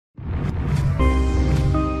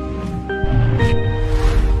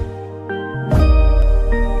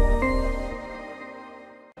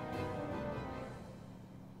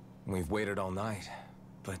waited all night,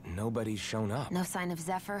 but nobody's shown up. No sign of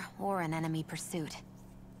Zephyr or an enemy pursuit.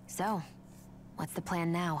 So, what's the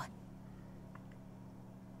plan now?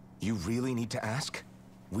 You really need to ask?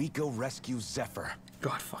 We go rescue Zephyr.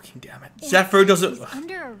 God fucking damn it. If Zephyr doesn't... he's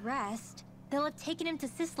under arrest, they'll have taken him to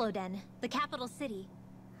Cisloden, the capital city.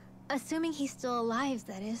 Assuming he's still alive,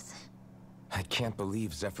 that is. I can't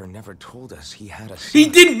believe Zephyr never told us he had a son. He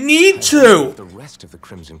didn't need I to! wonder if the rest of the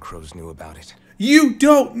Crimson Crows knew about it. You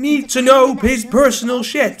don't need to know his personal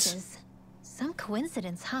shit. Some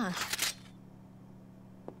coincidence, huh?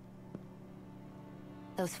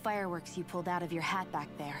 Those fireworks you pulled out of your hat back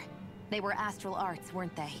there. They were astral arts,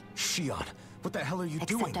 weren't they? Shion, what the hell are you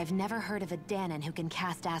doing? Except I've never heard of a Dahnan who can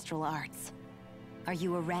cast astral arts. Are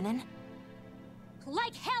you a Renan?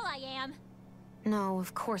 Like hell I am! No,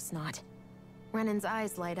 of course not. Renan's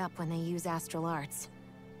eyes light up when they use astral arts.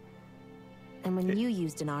 And when you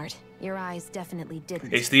used an art, your eyes definitely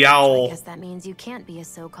didn't. It's the owl. I guess that means you can't be a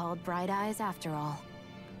so-called bright eyes after all.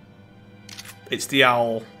 It's the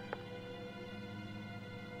owl.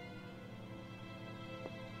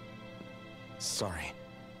 Sorry.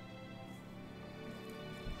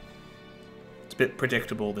 It's a bit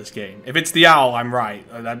predictable, this game. If it's the owl, I'm right.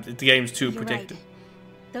 The game's too predictable.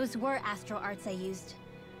 Right. Those were astral arts I used.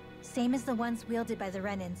 Same as the ones wielded by the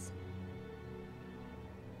Renans.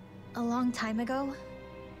 A long time ago,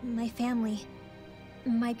 my family,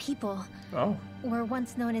 my people, were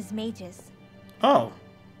once known as mages. Oh.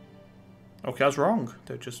 Okay, I was wrong.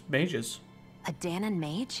 They're just mages. A Dahnan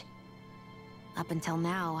mage? Up until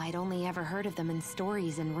now, I'd only ever heard of them in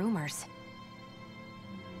stories and rumors.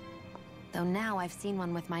 Though now I've seen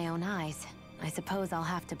one with my own eyes, I suppose I'll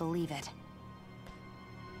have to believe it.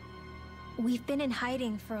 We've been in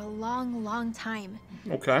hiding for a long, long time.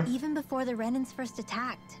 Okay. Even before the Renans first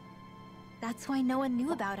attacked. That's why no one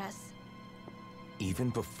knew about us. Even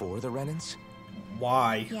before the Renans?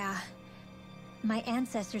 Why? Yeah. My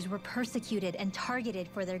ancestors were persecuted and targeted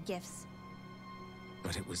for their gifts.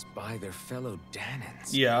 But it was by their fellow Dahnans.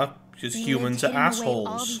 Yeah, because They humans lived are hidden away all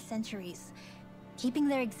assholes. these centuries, keeping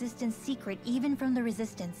their existence secret even from the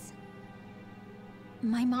Resistance.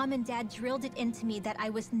 My mom and dad drilled it into me that I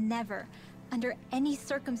was never, under any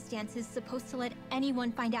circumstances, supposed to let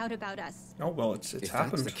anyone find out about us. Oh, well, it's If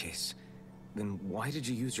happened. that's the case, then why did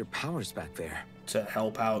you use your powers back there? To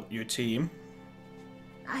help out your team.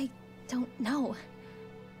 I don't know.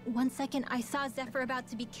 One second I saw Zephyr about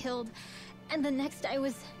to be killed, and the next I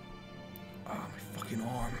was... Oh, my fucking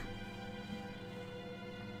arm.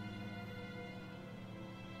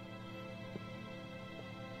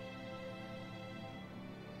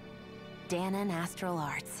 Dahnan astral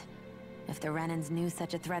arts. If the Renans knew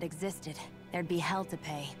such a threat existed, there'd be hell to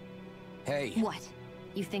pay. Hey! What?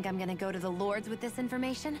 You think I'm gonna go to the Lords with this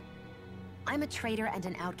information? I'm a traitor and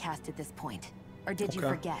an outcast at this point. Or did you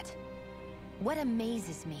forget? What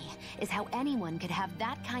amazes me is how anyone could have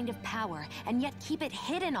that kind of power and yet keep it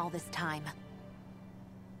hidden all this time.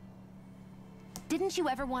 Didn't you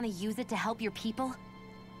ever want to use it to help your people?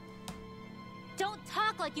 Don't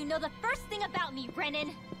talk like you know the first thing about me,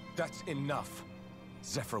 Renan! That's enough.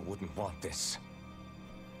 Zephyr wouldn't want this.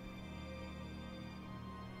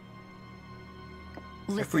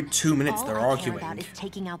 Every 2 minutes they're all arguing. I care about is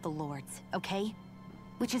taking out the Lords, okay?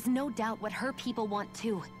 Which is no doubt what her people want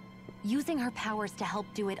too. Using her powers to help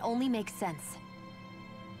do it only makes sense.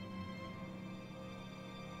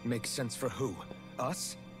 Makes sense for who?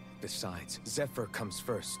 Us? Besides, Zephyr comes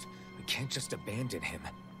first. We can't just abandon him.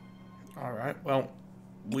 Alright, well,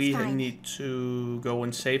 we fine. need to go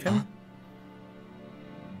and save him.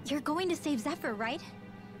 You're going to save Zephyr, right?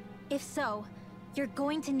 If so, you're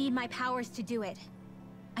going to need my powers to do it.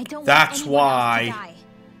 I don't That's want anyone else to why. die.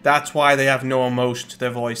 That's why they have no emotion to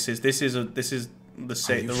their voices. This is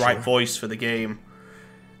the right sure? voice for the game.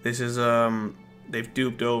 This is they've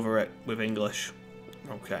duped over it with English.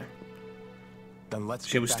 Okay. Then let's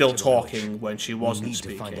She get was back still to the village. talking when she We wasn't need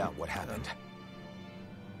speaking. to find out what happened.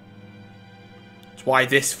 That's why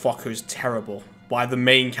this fucker's terrible. Why the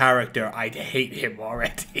main character, I hate him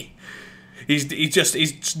already.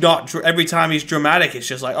 He's not, every time he's dramatic, it's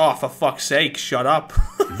just like, oh, for fuck's sake, shut up.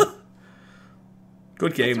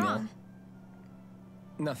 Good game, What's though. wrong?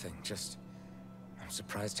 Nothing, just... I'm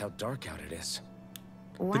surprised how dark out it is.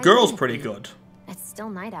 Why The girl's wouldn't pretty we? good. It's still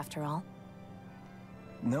night after all.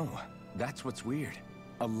 No, that's what's weird.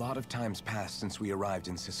 A lot of time's passed since we arrived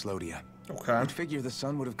in Cislodia. Okay. I'd figure the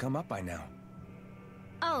sun would have come up by now.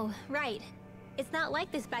 Oh, right. It's not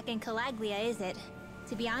like this back in Calaglia, is it?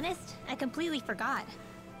 To be honest, I completely forgot.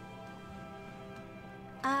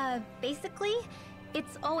 Basically,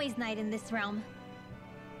 it's always night in this realm.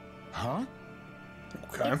 Huh?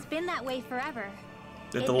 Okay. It's been that way forever.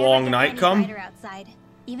 Did the long night come? Outside,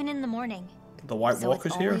 even in the morning. The White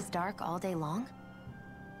Walkers here? So it's always dark all day long?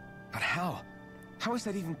 But how? How is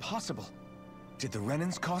that even possible? Did the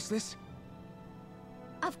Renans cause this?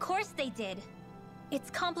 Of course they did. It's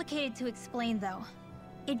complicated to explain, though.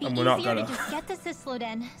 It'd be we're not easier gonna. to just get the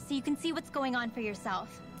Sysloden so you can see what's going on for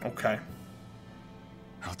yourself. Okay.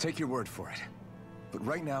 I'll take your word for it. But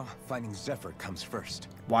right now, finding Zephyr comes first.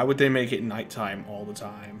 Why would they make it nighttime all the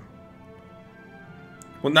time?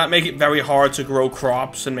 Wouldn't that make it very hard to grow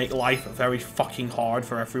crops and make life very fucking hard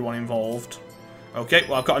for everyone involved? Okay,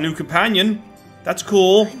 well, I've got a new companion. That's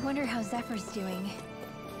cool. I wonder how Zephyr's doing.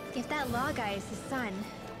 If that law guy is his son,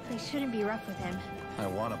 they shouldn't be rough with him. I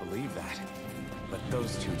want to believe that. But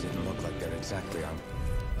those two didn't look like they're exactly on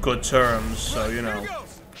good terms, so, you know.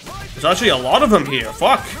 There's actually a lot of them here.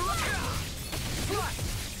 Fuck.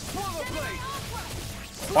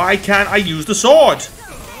 Why can't I use the sword?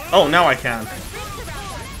 Oh, now I can.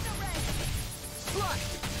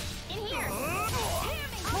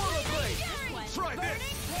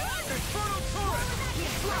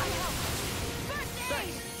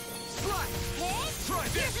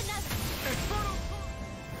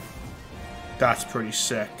 That's pretty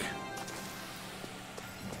sick.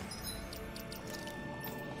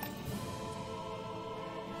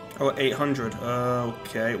 Oh, 800.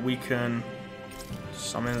 Okay, we can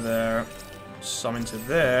summon there, summon to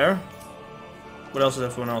there. What else has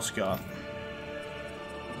everyone else got?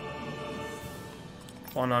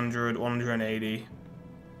 100, 180.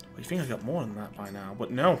 I think I got more than that by now,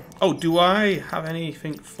 but no. Oh, do I have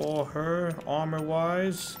anything for her,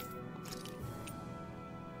 armor-wise?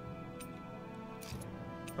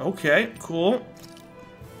 Okay, cool.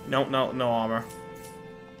 No armor.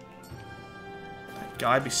 That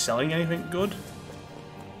guy be selling anything good?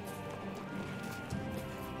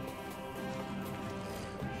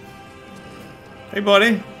 Hey,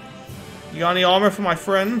 buddy. You got any armor for my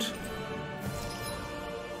friend?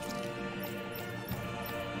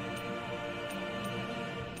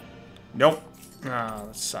 Nope. Ah,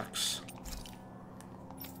 that sucks.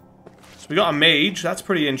 So we got a mage. That's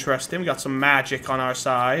pretty interesting. We got some magic on our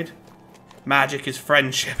side. Magic is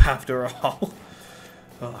friendship, after all.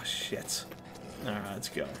 Oh, shit. Alright, let's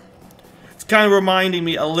go. It's kind of reminding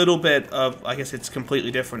me a little bit of... I guess it's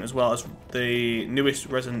completely different as well as the newest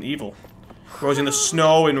Resident Evil. Goes in the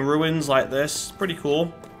snow in ruins like this. Pretty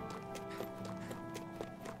cool.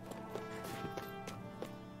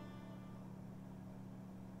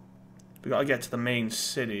 We gotta get to the main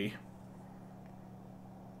city.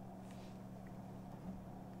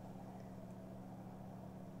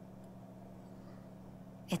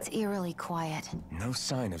 It's eerily quiet. No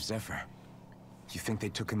sign of Zephyr. You think they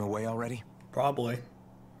took him away already? Probably.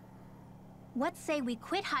 What say we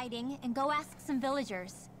quit hiding and go ask some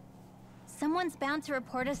villagers? Someone's bound to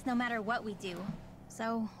report us no matter what we do,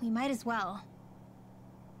 so we might as well.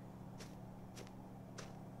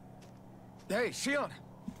 Hey, Shion!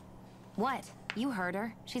 What? You heard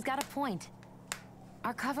her. She's got a point.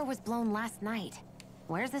 Our cover was blown last night.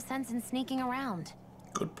 Where's the sense in sneaking around?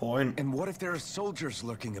 Good point. And what if there are soldiers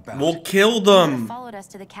lurking about? We'll kill They them! followed us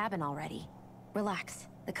to the cabin already. Relax.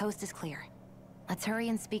 The coast is clear. Let's hurry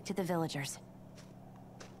and speak to the villagers.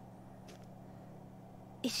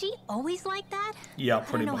 Is she always like that? Yeah, I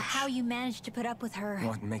pretty don't know much. how you managed to put up with her.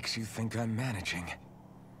 What makes you think I'm managing?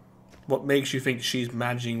 What makes you think she's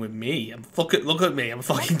managing with me? Look at me. I'm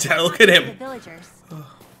fucking look at him. The villagers.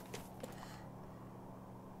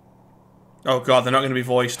 Oh god, they're not going to be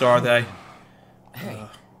voiced, are they? Hey.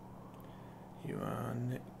 You are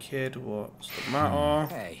kid. What's the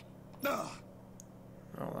matter? Hey. No,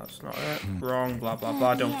 that's not it. Wrong. Blah blah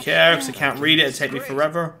blah. Don't care because I can't read it. It'll take me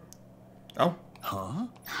forever. Oh. Huh?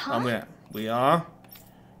 We are.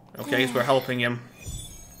 Okay, so we're helping him.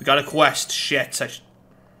 We got a quest. Shit.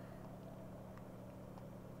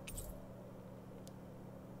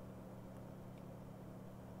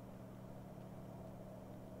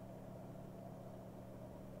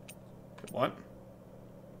 What?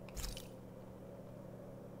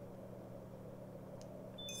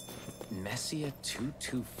 Messia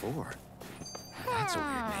 224. That's a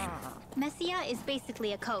weird name. Messia is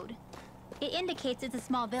basically a code. It indicates it's a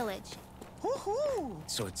small village.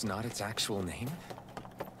 So it's not its actual name?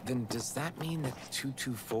 Then does that mean that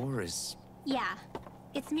 224 is... Yeah.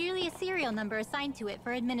 It's merely a serial number assigned to it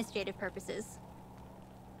for administrative purposes.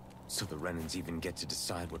 So the Renans even get to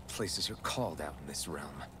decide what places are called out in this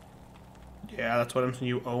realm. Yeah, that's what I'm saying.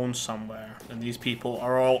 You own somewhere. And these people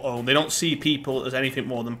are all owned. They don't see people as anything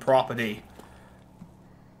more than property.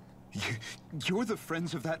 You're the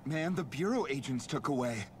friends of that man the Bureau agents took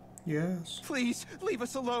away. Yes. Please, leave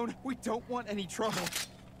us alone. We don't want any trouble.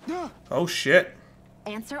 Oh, shit.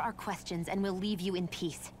 Answer our questions and we'll leave you in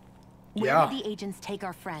peace. Where Yeah. did the agents take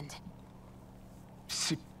our friend?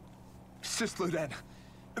 Sisluden.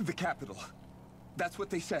 The capital. That's what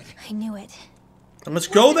they said. I knew it. And let's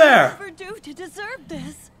go there. What did we ever do to deserve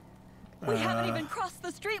this? We haven't even crossed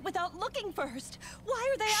the street without looking first. Why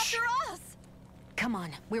are they after us? Come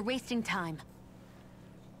on, we're wasting time.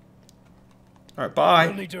 All right, bye.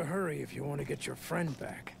 You'll need to hurry if you want to get your friend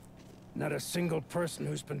back. Not a single person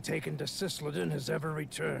who's been taken to Sisleden has ever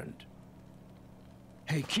returned.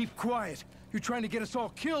 Hey, keep quiet. You're trying to get us all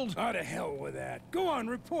killed. Out of hell with that. Go on,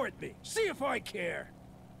 report me. See if I care.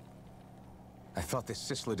 I thought this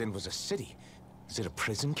Sisleden was a city. Is it a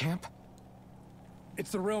prison camp?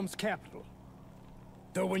 It's the realm's capital.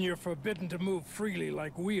 Though when you're forbidden to move freely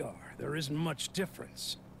like we are, there isn't much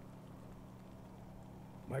difference.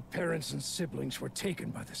 My parents and siblings were taken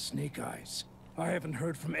by the Snake Eyes. I haven't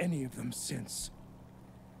heard from any of them since.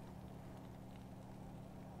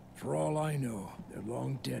 For all I know, they're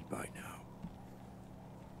long dead by now.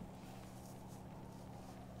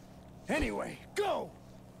 Anyway, go!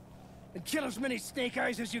 And kill as many Snake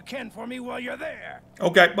Eyes as you can for me while you're there!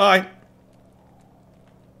 Okay, bye.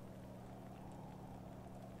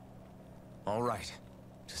 All right.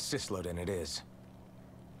 To Sisleden it is.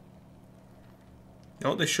 You know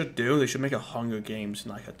what they should do? They should make a Hunger Games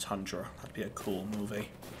in like a tundra. That'd be a cool movie.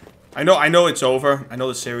 I know it's over. I know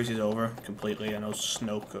the series is over completely. I know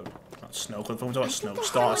Snoke, not Snoke. I'm talking about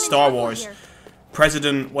Snoke. Star Wars.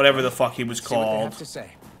 President, whatever the fuck he was See what they called. have to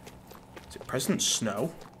say. Is it President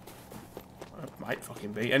Snow? It might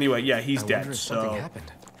fucking be. Anyway, yeah, he's I dead. wonder if So. something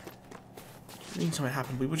happened. What do you mean something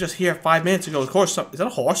happened? We were just here 5 minutes ago. Of course, is that a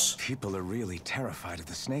horse? People are really terrified of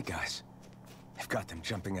the Snake Eyes. They've got them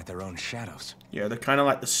jumping at their own shadows. Yeah, they're kind of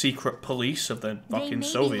like the secret police of the They fucking may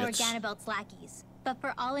Soviets. be Lord Ganabelt's lackeys, but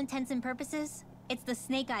for all intents and purposes, it's the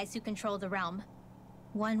Snake Eyes who control the realm.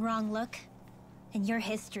 One wrong look, and your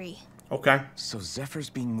history. Okay. So Zephyr's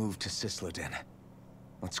being moved to Sisleden.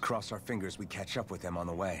 Let's cross our fingers we catch up with them on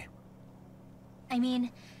the way. I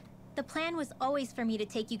mean, the plan was always for me to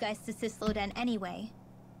take you guys to Sisleden anyway.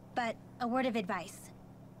 But a word of advice.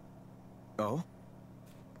 Oh?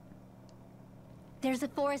 There's a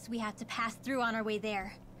forest we have to pass through on our way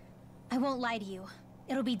there. I won't lie to you.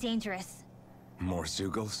 It'll be dangerous. More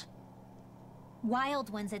Zeugles?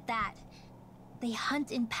 Wild ones at that. They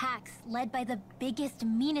hunt in packs, led by the biggest,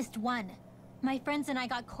 meanest one. My friends and I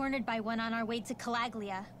got cornered by one on our way to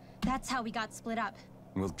Calaglia. That's how we got split up.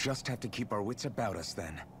 We'll just have to keep our wits about us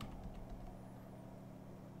then.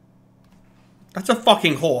 That's a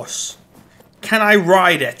fucking horse. Can I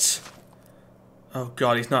ride it? Oh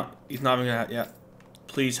god, he's not even gonna yet.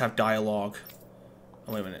 Please have dialogue.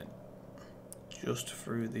 Oh, wait a minute. Just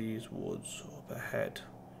through these woods up ahead.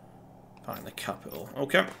 Find the capital.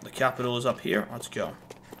 Okay, the capital is up here. Let's go.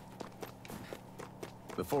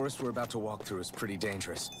 The forest we're about to walk through is pretty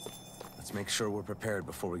dangerous. Let's make sure we're prepared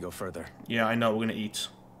before we go further. Yeah, I know. We're gonna eat.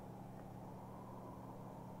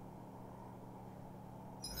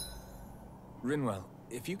 Rinwell,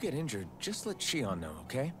 if you get injured, just let Shion know,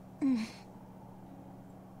 okay?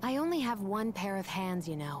 I only have one pair of hands,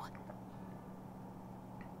 you know.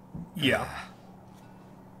 Yeah.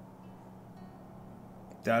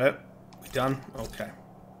 That it? We done? Okay.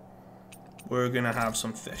 We're gonna have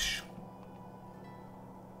some fish.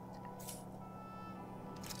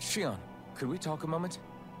 Shion, could we talk a moment?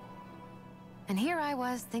 And here I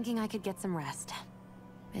was thinking I could get some rest.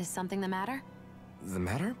 Is something the matter? The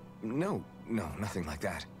matter? No, nothing like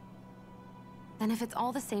that. Then if it's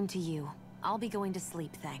all the same to you, I'll be going to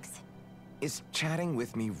sleep, thanks. Is chatting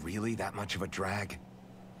with me really that much of a drag?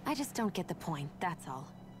 I just don't get the point, that's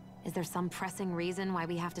all. Is there some pressing reason why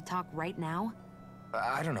we have to talk right now?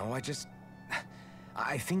 I don't know,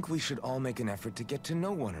 I think we should all make an effort to get to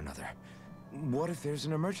know one another. What if there's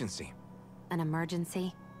an emergency? An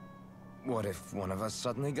emergency? What if one of us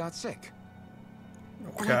suddenly got sick?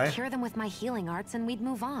 Then I'd Okay. cure them with my healing arts and we'd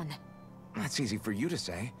move on. That's easy for you to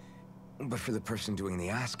say. But for the person doing the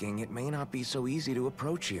asking, it may not be so easy to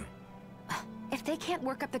approach you. If they can't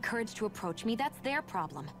work up the courage to approach me, that's their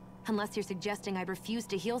problem. Unless you're suggesting I refuse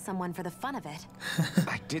to heal someone for the fun of it.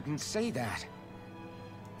 I didn't say that.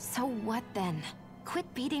 So what then?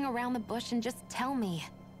 Quit beating around the bush and just tell me.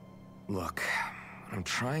 Look, what I'm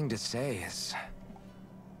trying to say is...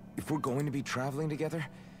 if we're going to be traveling together,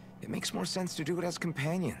 it makes more sense to do it as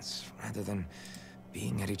companions, rather than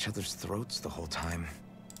being at each other's throats the whole time.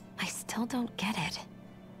 I still don't get it.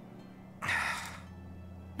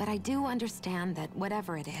 But I do understand that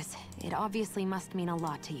whatever it is, it obviously must mean a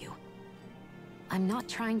lot to you. I'm not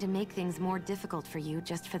trying to make things more difficult for you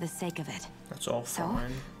just for the sake of it. That's all fine.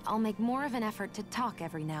 So, I'll make more of an effort to talk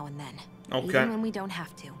every now and then. Okay. Even when we don't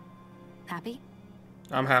have to. Happy?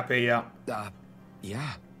 I'm happy, yeah.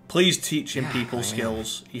 Yeah. Please teach him people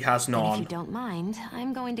skills. He has And if none. you don't mind,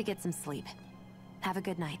 I'm going to get some sleep. Have a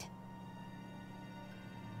good night.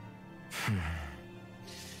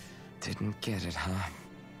 Didn't get it, huh?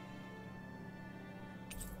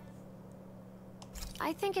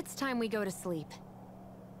 I think it's time we go to sleep.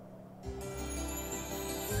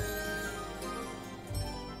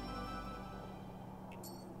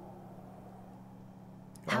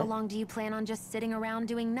 How long do you plan on just sitting around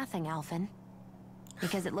doing nothing, Alphen?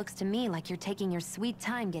 Because it looks to me like you're taking your sweet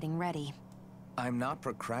time getting ready. I'm not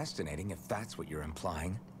procrastinating, if that's what you're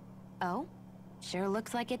implying. Oh? Sure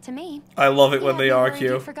looks like it to me. I love it when they Yeah, I'm worried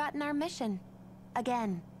argue. you've forgotten our mission.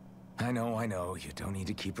 Again. I know. You don't need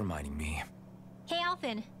to keep reminding me. Hey,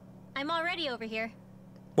 Alphen. I'm already over here.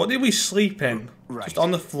 What did we sleep in? Right. Just on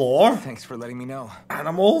the floor? Thanks for letting me know.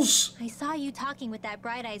 Animals? I saw you talking with that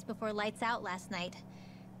Bright Eyes before lights out last night.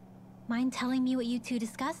 Mind telling me what you two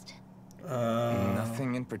discussed?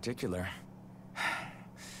 Nothing in particular.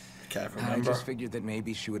 Can't I remember. just figured that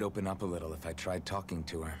maybe she would open up a little if I tried talking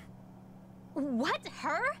to her. What?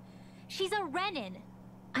 Her? She's a Renin.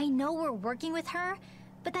 I know we're working with her,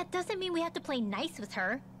 but that doesn't mean we have to play nice with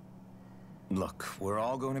her. Look, we're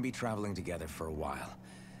all going to be traveling together for a while.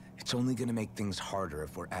 It's only going to make things harder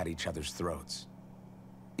if we're at each other's throats.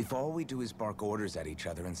 If all we do is bark orders at each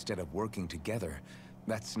other instead of working together,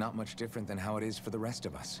 that's not much different than how it is for the rest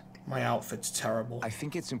of us. My outfit's terrible. I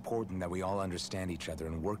think it's important that we all understand each other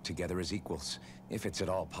and work together as equals, if it's at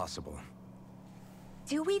all possible.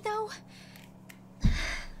 Do we, though?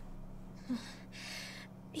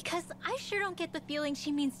 Because I sure don't get the feeling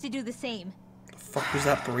she means to do the same. The fuck was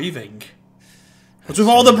that breathing? What's with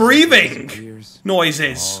all the breathing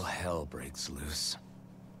noises? All hell breaks loose.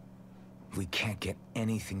 We can't get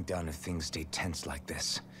anything done if things stay tense like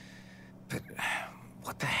this. But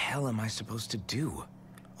what the hell am I supposed to do?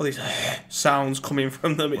 All these sounds coming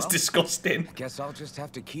from them, it's Well, disgusting. Guess I'll just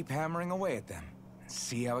have to keep hammering away at them and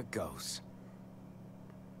see how it goes.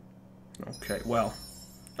 Okay, well.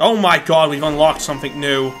 Oh my god, we've unlocked something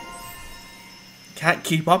new. Can't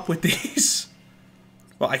keep up with these.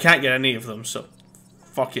 Well, I can't get any of them, so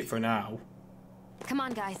fuck it for now. Come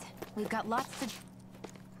on, guys. We've got lots to...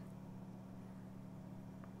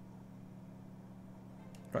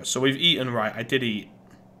 Right, so we've eaten right. I did eat.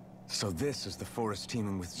 So this is the forest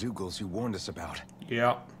teeming with Zeugles you warned us about.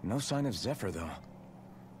 Yeah. No sign of Zephyr, though.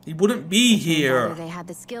 He wouldn't be Either here. they had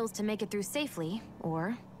the skills to make it through safely,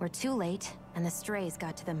 or we're too late, and the strays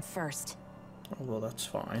got to them first. Oh, well, that's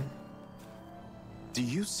fine. Do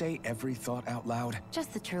you say every thought out loud?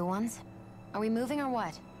 Just the true ones. Are we moving or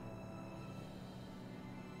what?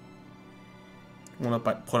 Want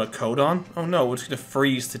to put a coat on? Oh no, we're just gonna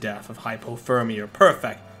freeze to death of hypothermia.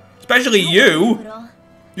 Perfect. Especially you.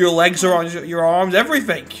 Your legs are on your arms,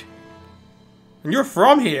 everything. And you're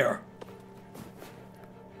from here.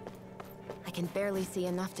 I can barely see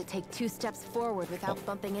enough to take 2 steps forward without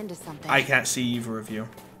bumping into something. I can't see either of you.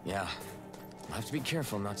 Yeah. I'll have to be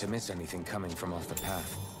careful not to miss anything coming from off the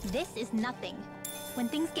path. This is nothing. When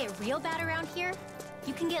things get real bad around here,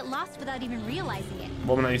 you can get lost without even realizing it.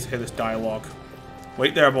 Woman, I need to hear this dialogue.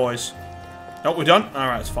 Wait there, boys. Oh, we're done?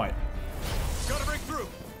 Alright, let's fight. Gotta break through.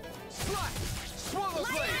 Slash! Swallow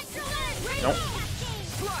blade! Nope.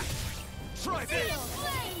 Slash! Try this!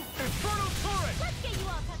 Infernal turret!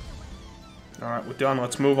 Alright, we're done.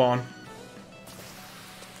 Let's move on.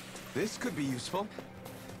 This could be useful.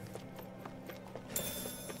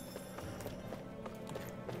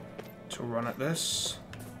 To run at this.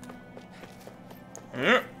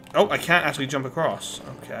 Oh, I can't actually jump across.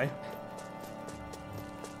 Okay.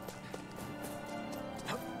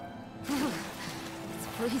 It's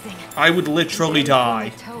freezing. I would literally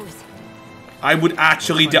die. Toes. I would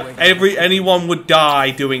actually die. Anyone would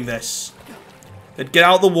die doing this. They'd get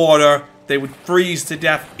out of the water. They would freeze to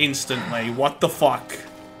death instantly. What the fuck?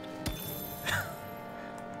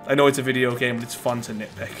 I know it's a video game, but it's fun to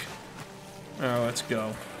nitpick. Oh, let's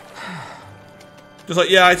go. Just like,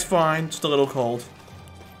 yeah, it's fine. Just a little cold.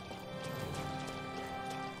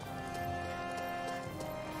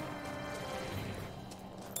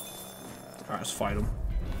 Alright, let's fight him.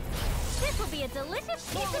 This will be a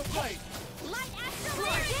delicious piece of cake. Light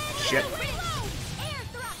acceleration. Shit. Air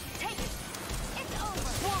thrust. Take it. It's over.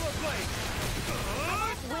 Swallow blade!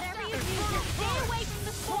 Whatever you do, just stay away from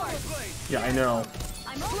the Swallow sword. blade! Yeah, I know.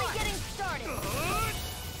 I'm only getting started.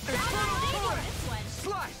 Infernal turret! This one.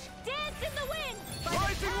 Slash! Dance in the wind.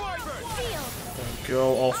 Rising wyvern! Field.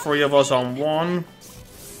 go. All three of us on one.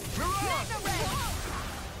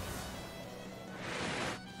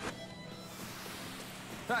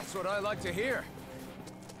 That's what I like to hear.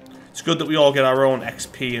 It's good that we all get our own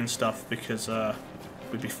XP and stuff, because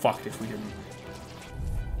we'd be fucked if we didn't.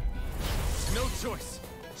 No choice.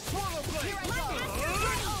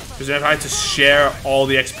 Because if I had to share all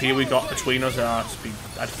the XP we got between us,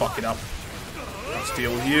 I'd fuck it up. Let's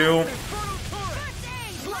deal with you.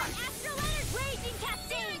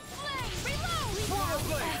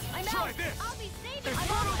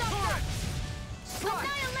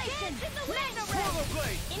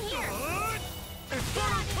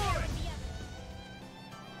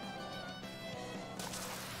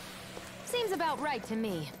 Seems about right to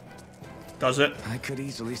me. Does it? I could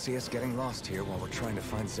easily see us getting lost here while we're trying to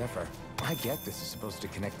find Zephyr. I get this is supposed to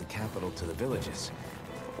connect the capital to the villages.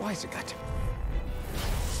 But why's it got to...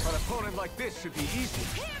 An opponent like this should be easy.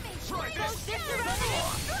 Try this!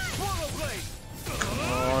 Come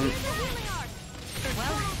on.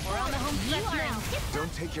 Well, we're on the home stretch now.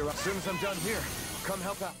 Don't take your... As soon as I'm done here, come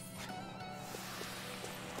help out.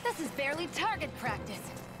 This is barely target practice.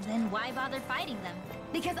 Then why bother fighting them?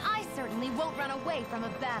 Because I certainly won't run away from a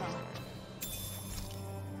battle.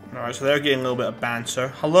 Alright, so they're getting a little bit of banter.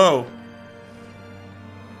 Hello!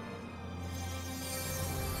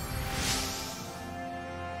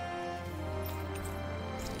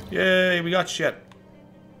 Yay, we got shit.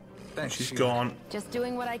 Thanks, She's Sheila. gone. Just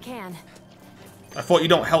doing what I can. I thought you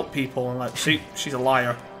don't help people, and like, see, she's a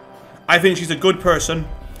liar. I think she's a good person,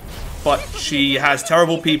 but she has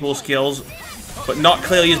terrible people skills, but not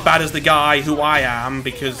clearly as bad as the guy who I am,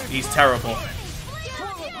 because he's terrible.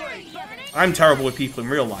 I'm terrible with people in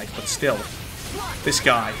real life, but still. This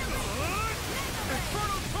guy.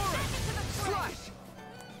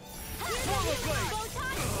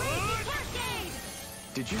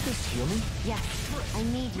 Did you just heal me? Yes, I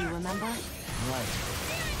need you, remember? Right.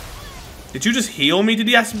 Did you just heal me? Did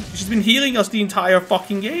he ask? She's been healing us the entire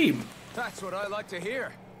fucking game. That's what I like to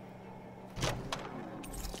hear.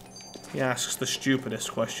 He asks the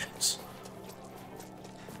stupidest questions.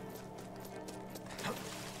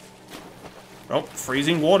 Oh,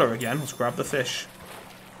 freezing water again. Let's grab the fish.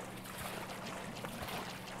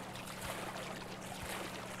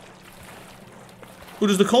 Oh,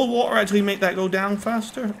 does the cold water actually make that go down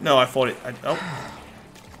faster? No, I thought it... oh.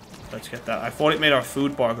 Let's get that. I thought it made our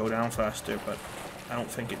food bar go down faster, but I don't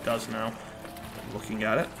think it does now. I'm looking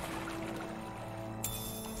at it.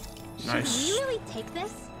 Nice. Should we really take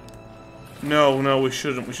this? No, no, we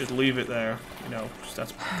shouldn't. We should leave it there. You know,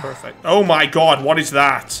 that's perfect. Oh my god, what is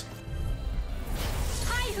that?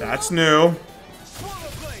 That's new.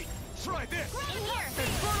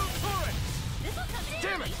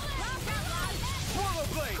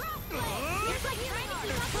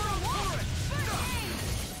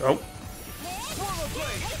 Oh.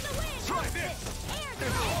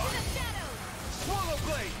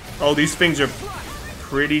 Oh, these things are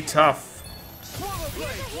pretty tough.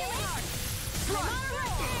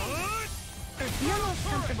 You're most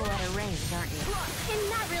comfortable at a range, aren't you? I'm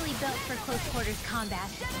not really built for close quarters combat.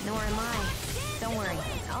 Nor am I. Don't worry,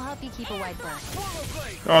 I'll help you keep a wide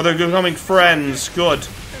berth. Oh, they're becoming friends. Good.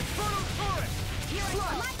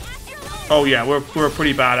 Oh yeah, we're a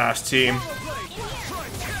pretty badass team.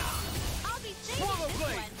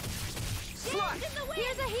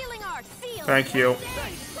 Thank you.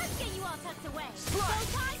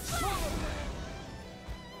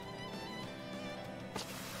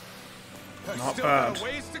 Not bad.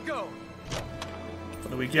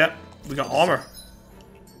 What do we get? We got armor.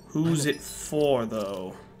 Who's it for,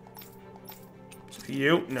 though? Is it for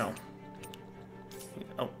you? No.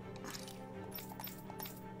 Oh.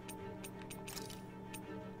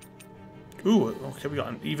 Ooh, okay, we got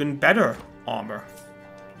an even better armor.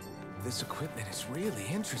 This equipment is really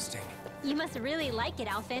interesting. You must really like it,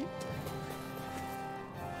 Alphen.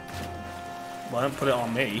 Well, don't put it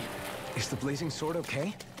on me. Is the blazing sword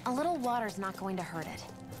okay? A little water's not going to hurt it.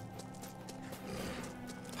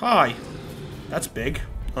 Hi. That's big.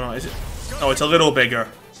 Oh, no, is it? Oh, it's a little bigger.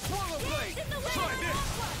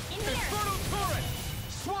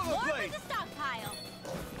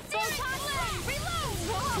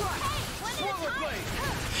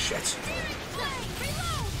 Shit.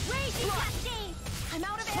 I'm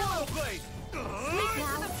out of ammo.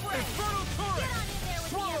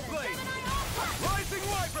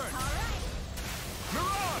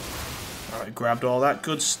 Alright, grabbed all that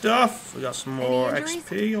good stuff. We got some more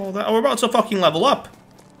XP, all that. Oh, we're about to fucking level up.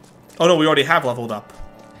 Oh no, we already have leveled up.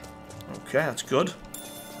 Okay, that's good.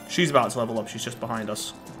 She's about to level up, she's just behind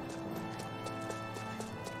us.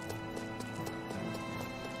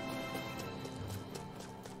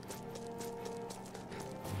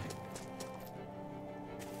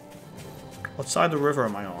 What side of the river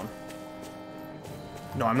am I on?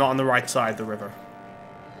 No, I'm not on the right side of the river.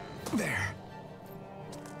 There.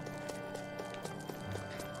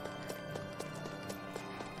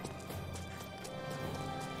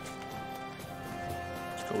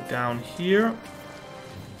 Let's go down here.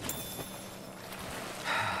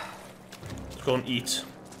 Let's go and eat.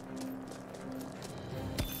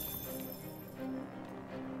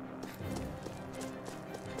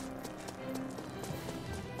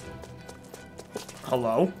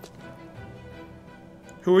 Hello?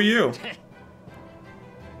 Who are you?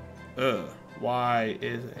 Why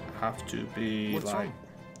is it have to be What's like wrong?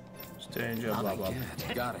 danger, blah blah.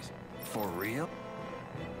 Got it. For real?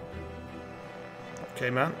 Okay,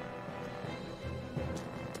 man.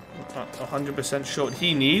 Not 100% sure what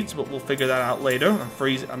he needs, but we'll figure that out later.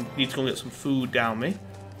 I need to go get some food down me.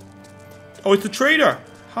 Oh, it's the trader!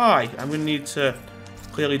 Hi, I'm gonna need to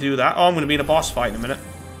clearly do that. Oh, I'm gonna be in a boss fight in a minute.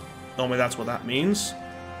 Normally that's what that means.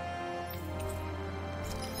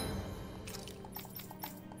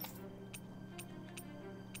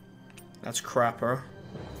 That's crapper.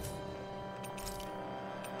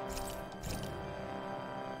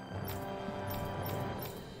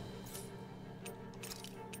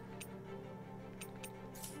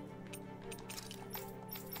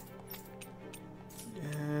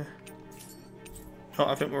 Yeah. Oh,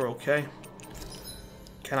 I think we're okay.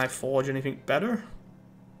 Can I forge anything better?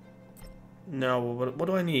 No, what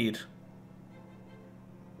do I need?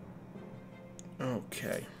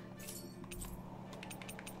 Okay.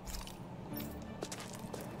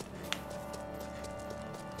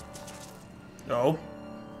 No.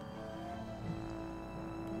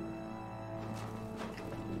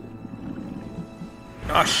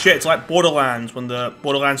 Ah shit, it's like Borderlands, when the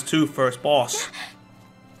Borderlands 2 first boss.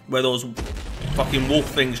 Where those fucking wolf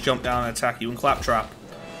things jump down and attack you and Claptrap.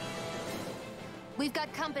 We've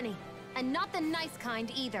got company, and not the nice kind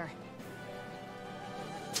either.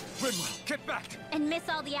 Rinwell, get back! And miss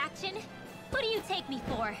all the action? What do you take me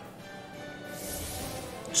for?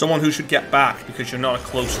 Someone who should get back because you're not a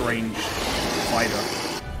close range fighter.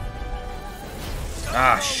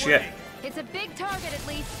 Ah shit. It's a big target at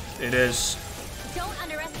least. It is. Don't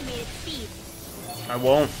underestimate its speed. I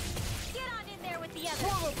won't. Get on in there with the others.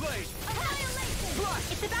 Swallow blade!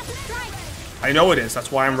 Annihilation! It's about to strike! I know it is, that's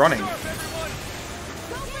why I'm running. Go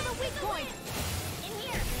for the weak point! In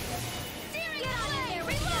here! Get on in there,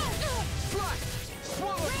 reload!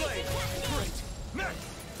 Swallow blade! Great!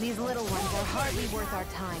 These little ones are hardly worth our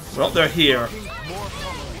time. Well, they're here.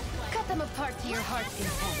 Cut them apart to your heart's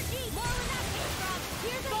content.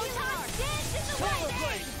 Swallow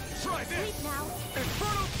blade! Try this!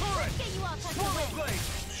 Infernal turret! Get you all tucked Swallow away. blade!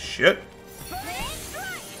 Shit.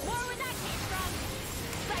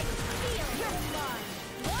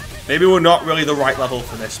 Maybe we're not really the right level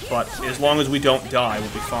for this, but as long as we don't die, we'll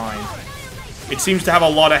be fine. It seems to have a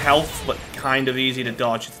lot of health, but kind of easy to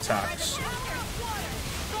dodge its attacks.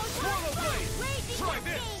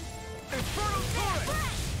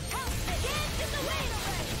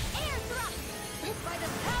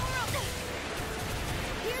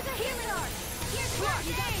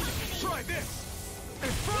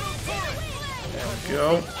 There we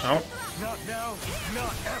go. Oh. Not now,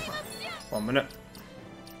 not ever. 1 minute.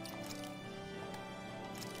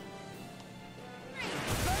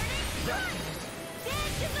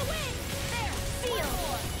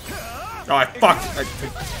 Oh, I fucked.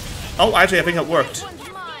 Oh, actually, I think it worked.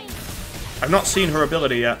 I've not seen her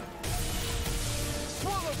ability yet.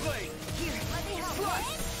 Swallow blade!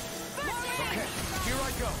 Okay, here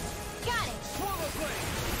I go. Got it. Swallow blade!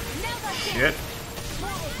 Now that's it. Shit.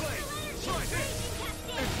 Swallow blade! Try this!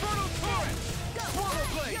 Infernal turret! Swallow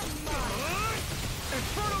blade!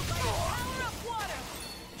 Infernal turret!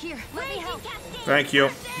 Here, let me help. Thank you.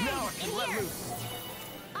 Now I can let loose.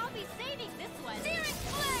 I'll be saving this one. Searing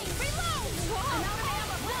flame! Reload!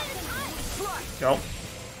 Go.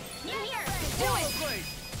 In here! Swallow blade!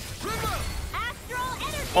 Remove! Astral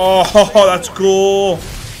energy! Oh, that's cool.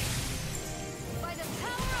 By the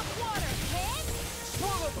power of water! Hit!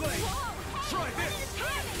 Swallow blade! Try this!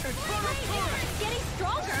 Infernal turret! It's getting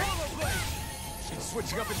stronger! Swallow blade! It's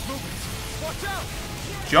switching up its movements. Watch out!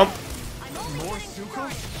 Jump. More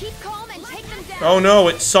Sucos? Keep calm and take them down. Oh no,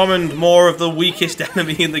 it summoned more of the weakest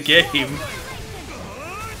enemy in the game.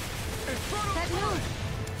 That move.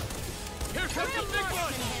 Here comes the big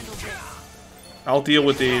one! I'll deal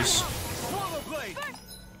with these. Swallow blade!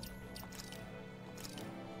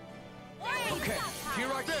 Okay,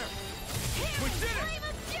 here I go. We did it!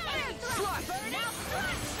 Slash!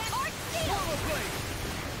 Swallow blade!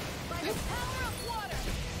 By the power of water!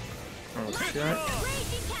 Okay.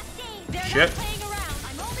 Raging cascade! They're Shit. not playing around.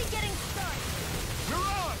 I'm only getting started.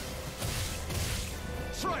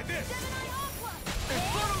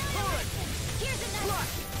 Infernal turret! Here's another.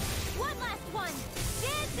 One last one.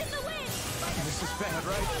 Dance in the wind. This is bad,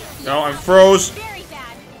 right? No, I'm froze. Very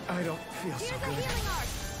bad. I don't feel so Here's a good. healing arc.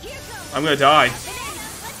 Here goes. I'm gonna die. Let's go.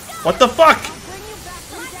 What the fuck? Bring you back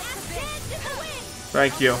from Death's Abyss. Dance in the wind.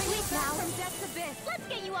 Thank you. Release now from Death's Abyss. Let's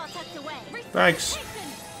get you all tucked away. Thanks.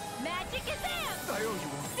 Magic is amped. I owe you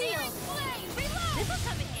one. Searing flame. Reload. This will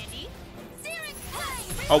come in handy. Searing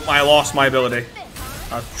flame. Oh, I lost my ability.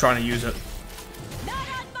 I was trying to use it. Not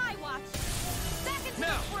on my watch. Back into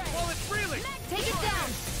Now, the fray. while it's reeling! Take it down.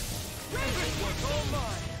 This one's all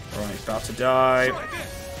mine! Alright, about to die. Try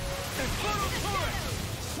this! Infernal turret!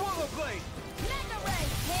 Swallow blade! Mega ray.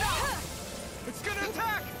 It's gonna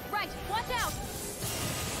attack! Right. Watch out.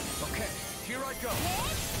 Okay, here I go.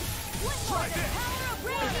 Try this. Power of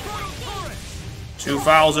rain. Infernal turret!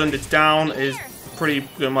 2,000, it's down, is pretty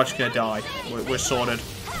much gonna die. We're sorted.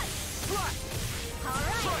 Try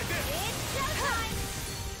this!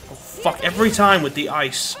 Oh, fuck, every time with the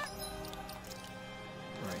ice.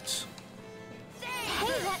 Right.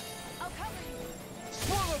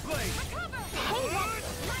 Swallow blade! Infernal turret!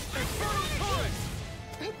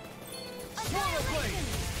 Swallow blade!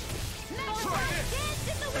 Try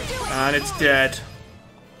this! And it's dead.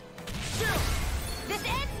 This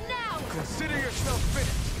ends now. Consider yourself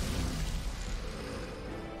finished!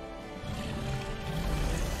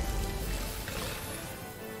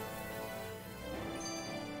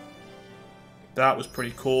 That was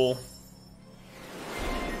pretty cool.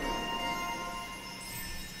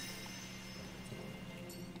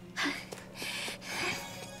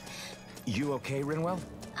 You okay, Rinwell?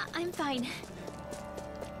 I'm fine.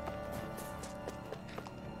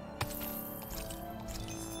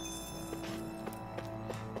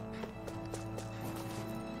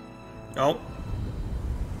 Oh,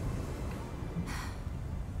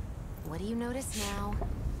 What do you notice now?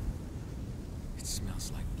 It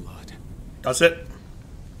smells like blood. that's it.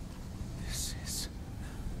 This is...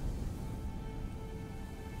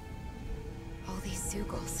 All these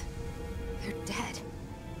Zeugles. They're dead.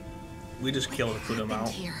 We just killed What them happened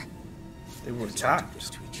out. here? They were Us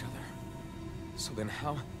attacked. to each other. So then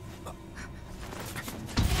how...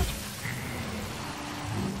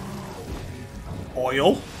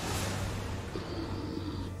 Oil.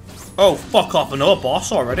 Oh, fuck off, another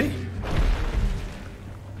boss already?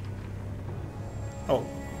 Oh.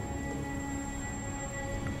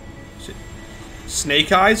 Is it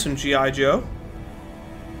Snake Eyes from G.I. Joe?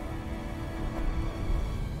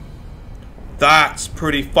 That's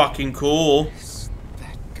pretty fucking cool. Is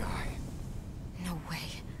that guy? No way.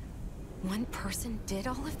 One person did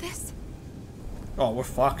all of this? Oh, we're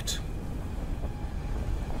fucked.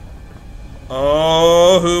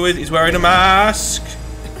 Oh, who is... He's wearing a mask.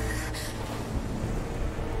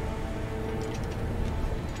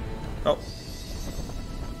 Oh.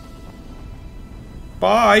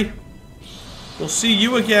 Bye. We'll see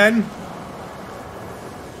you again.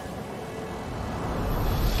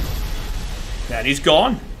 And he's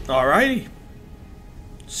gone. Alrighty.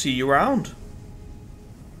 See you around.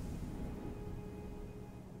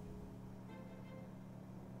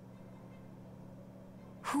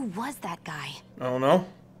 Who was that guy? I don't know.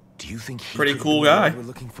 Do you think he Pretty could cool be the one guy. we're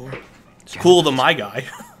looking for? It's cooler than my guy.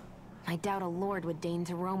 I doubt a lord would deign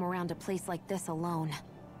to roam around a place like this alone.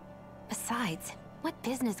 Besides, what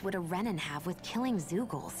business would a Renan have with killing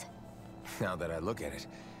Zeugles? Now that I look at it,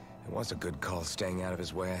 it was a good call staying out of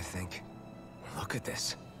his way, I think. Look at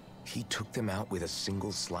this. He took them out with a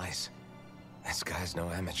single slice. This guy's no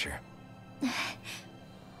amateur.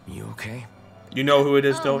 You okay? You know who it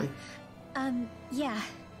is, don't you? Yeah.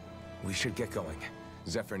 We should get going.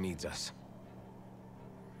 Zephyr needs us.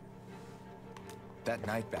 That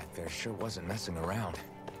knight back there sure wasn't messing around.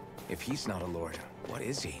 If he's not a lord, what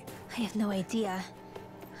is he? I have no idea.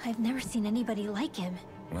 I've never seen anybody like him.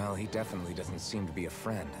 Well, he definitely doesn't seem to be a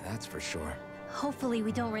friend, that's for sure. Hopefully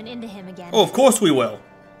we don't run into him again. Oh, of course we will.